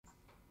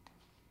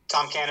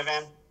Tom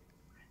Canavan.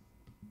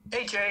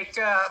 Hey, Jake,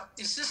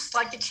 is this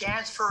like a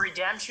chance for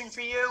redemption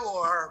for you,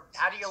 or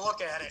how do you look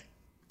at it?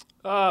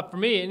 For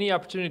me, any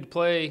opportunity to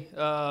play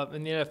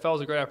in the NFL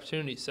is a great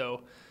opportunity.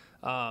 So,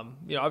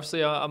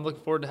 obviously, I'm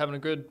looking forward to having a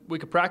good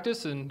week of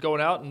practice and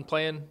going out and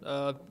playing,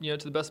 to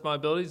the best of my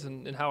abilities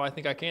and how I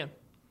think I can.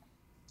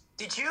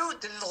 Did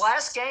the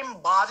last game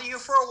bother you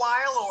for a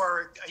while,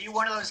 or are you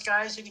one of those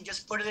guys who can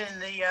just put it in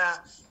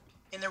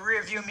the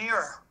rearview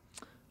mirror?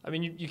 I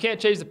mean, you can't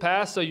change the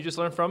past, so you just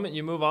learn from it, and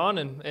you move on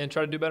and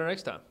try to do better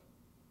next time.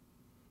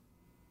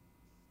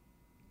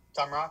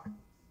 Tom Rock.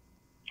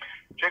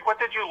 Jake, what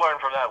did you learn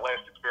from that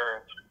last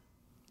experience?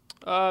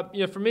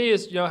 For me,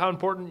 is how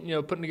important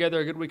putting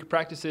together a good week of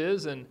practice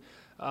is, and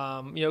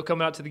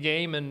coming out to the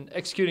game and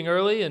executing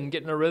early and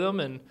getting a rhythm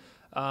and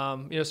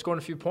scoring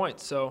a few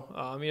points. So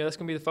that's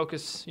going to be the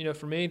focus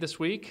for me this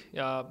week.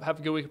 Have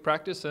a good week of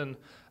practice and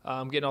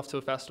getting off to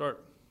a fast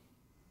start.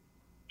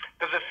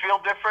 Does it feel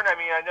different? I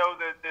mean, I know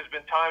that there's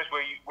been times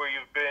where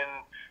you've been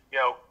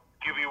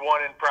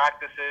QB1 in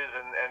practices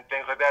and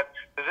things like that.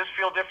 Does this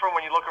feel different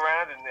when you look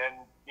around and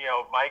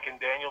Mike and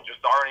Daniel just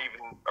aren't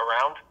even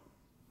around?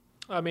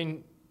 I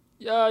mean,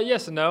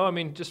 yes and no. I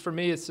mean, just for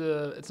me, it's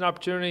an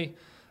opportunity.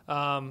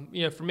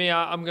 For me,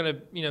 I'm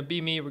gonna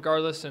be me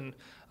regardless, and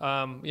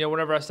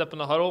whenever I step in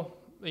the huddle,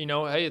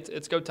 hey,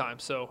 it's go time.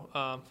 So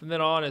from then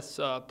on, it's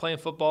playing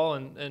football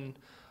and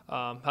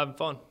having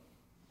fun.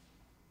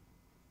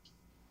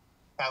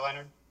 Pat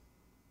Leonard.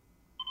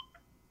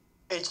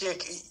 Hey,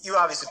 Jake, you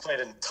obviously played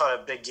a ton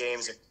of big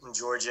games in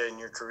Georgia in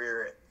your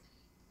career.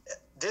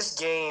 This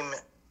game,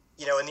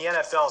 in the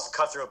NFL, is a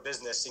cutthroat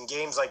business. In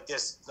games like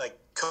this, like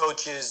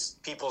coaches,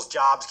 people's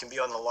jobs can be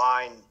on the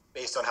line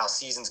based on how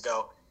seasons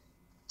go.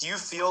 Do you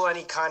feel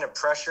any kind of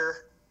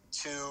pressure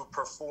to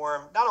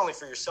perform, not only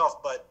for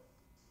yourself, but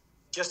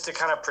just to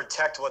kind of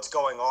protect what's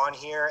going on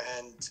here?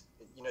 And,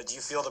 do you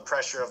feel the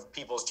pressure of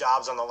people's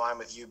jobs on the line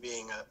with you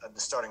being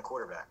the starting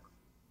quarterback?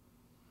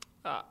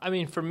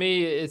 For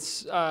me,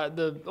 it's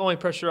the only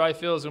pressure I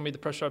feel is going to be the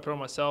pressure I put on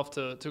myself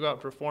to go out and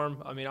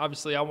perform. I mean,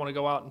 obviously, I want to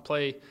go out and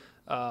play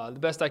the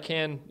best I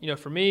can,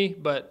 for me,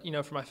 but,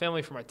 for my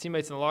family, for my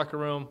teammates in the locker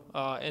room,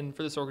 and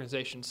for this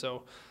organization.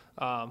 So,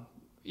 I'm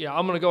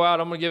going to go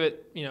out. I'm going to give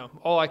it,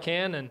 all I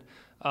can. And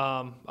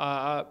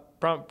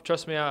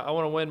trust me, I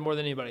want to win more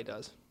than anybody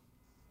does.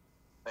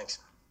 Thanks.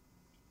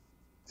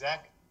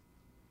 Zach?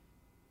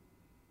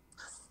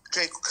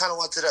 Jake, kind of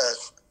wanted to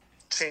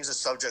change the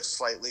subject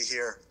slightly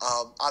here.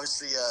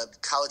 Obviously,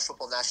 college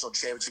football national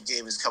championship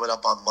game is coming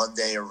up on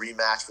Monday, a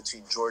rematch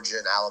between Georgia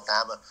and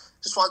Alabama.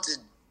 Just wanted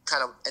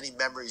kind of any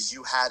memories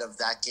you had of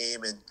that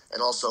game,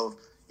 and also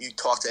you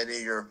talked to any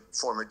of your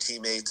former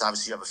teammates.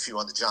 Obviously, you have a few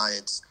on the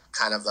Giants,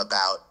 kind of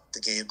about the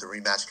game, the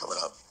rematch coming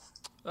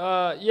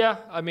up. Yeah,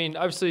 I mean,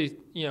 obviously,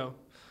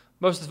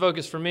 most of the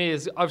focus for me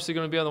is obviously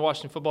going to be on the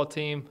Washington football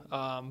team,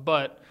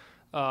 but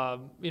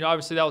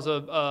obviously that was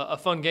a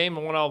fun game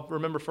and one I'll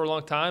remember for a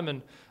long time,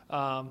 and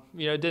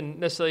it didn't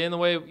necessarily end the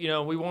way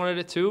we wanted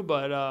it to,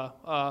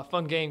 but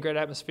fun game, great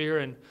atmosphere,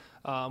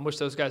 and wish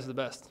those guys the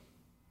best.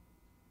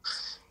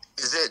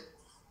 Is it,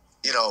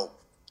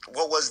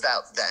 what was the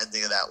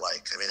ending of that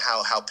like? I mean,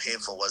 how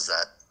painful was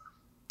that?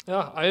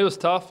 Yeah, it was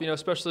tough,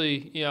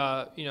 especially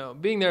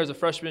being there as a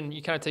freshman,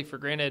 you kind of take for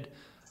granted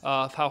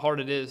of how hard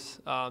it is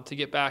to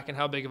get back and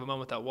how big of a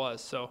moment that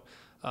was. So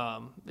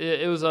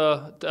it was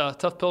a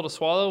tough pill to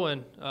swallow,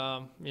 and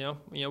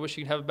wish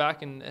you could have it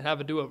back and have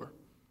a do-over.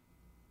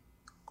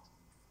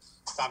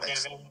 Tom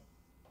Canavan.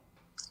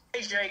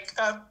 Hey, Jake,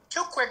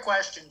 two quick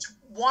questions.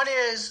 One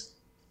is,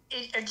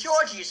 at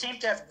Georgia, you seem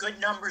to have good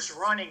numbers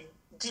running.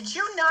 Did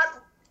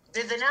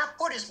they not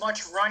put as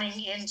much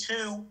running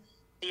into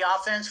the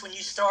offense when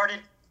you started?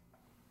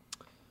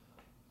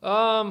 You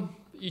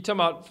talking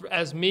about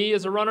as me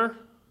as a runner?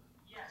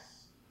 Yes.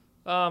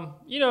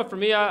 For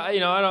me,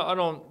 I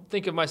don't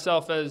think of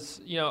myself as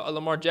a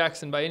Lamar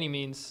Jackson by any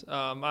means.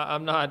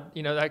 I'm not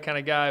that kind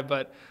of guy,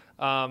 but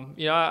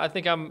I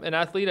think I'm an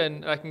athlete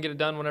and I can get it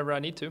done whenever I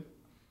need to.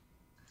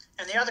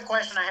 And the other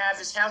question I have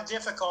is, how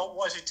difficult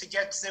was it to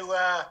get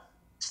to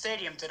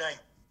stadium today?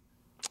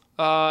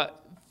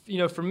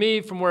 For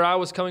me, from where I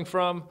was coming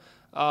from,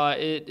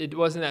 it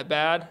wasn't that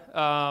bad,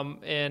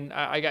 and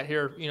I got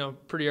here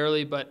pretty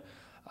early, but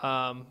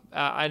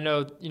I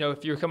know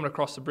if you were coming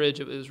across the bridge,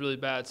 it was really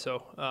bad.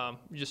 So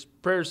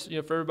just prayers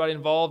for everybody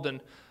involved,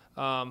 and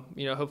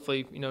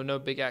hopefully no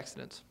big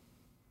accidents.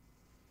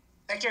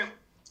 Thank you.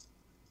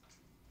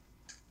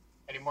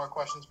 Any more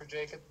questions for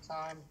Jake at the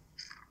time?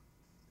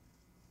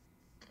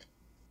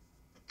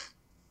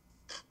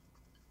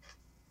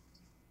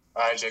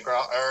 All right, Jake,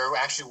 or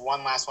actually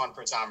one last one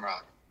for Tom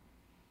Rock.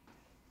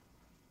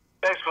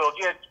 Thanks, Will.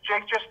 Yeah,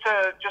 Jake, just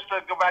to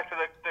go back to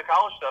the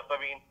college stuff, I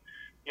mean,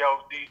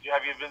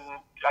 have you been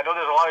 – I know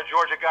there's a lot of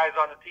Georgia guys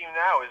on the team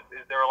now.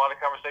 Is there a lot of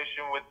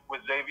conversation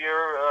with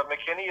Xavier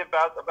McKinney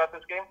about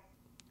this game?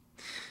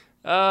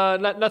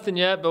 Nothing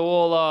yet, but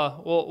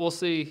we'll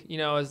see,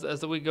 as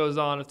the week goes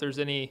on, if there's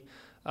any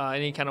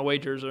kind of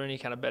wagers or any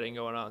kind of betting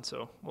going on.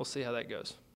 So we'll see how that goes.